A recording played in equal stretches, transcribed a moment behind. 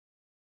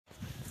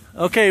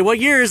Okay, what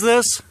year is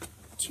this?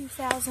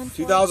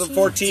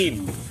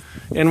 2014.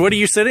 And what are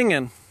you sitting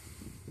in?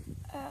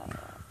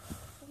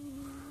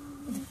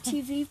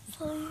 TV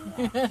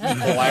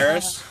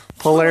player.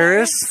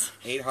 Polaris.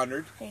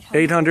 800.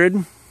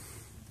 800.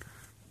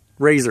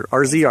 Razor,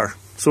 RZR.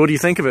 So what do you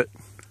think of it?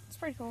 It's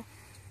pretty cool.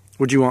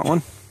 Would you want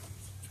one?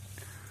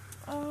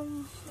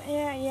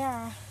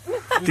 Yeah.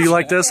 Do you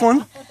like this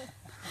one?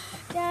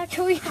 Yeah,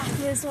 can we have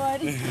this one?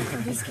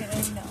 I'm just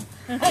kidding, no.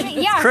 I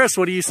mean, yeah. Chris,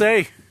 what do you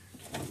say?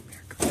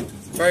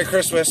 Merry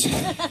Christmas.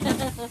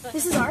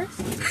 This is ours?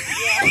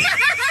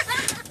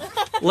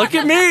 Look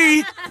at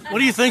me! What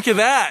do you think of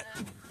that?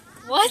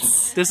 What?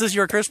 This is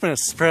your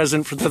Christmas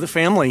present for the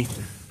family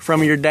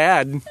from your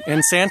dad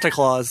and Santa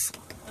Claus.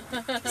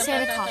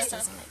 Santa Claus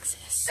doesn't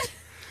exist.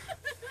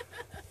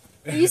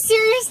 Are you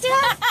serious,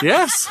 Dad?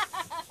 Yes.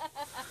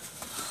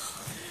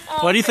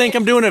 Why do you think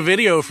I'm doing a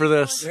video for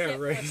this? Yeah,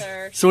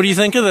 right. So what do you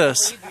think of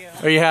this?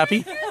 Are you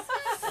happy?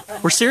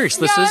 We're serious.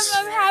 This Yeah, is...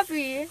 I'm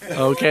happy.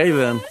 Okay,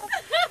 then.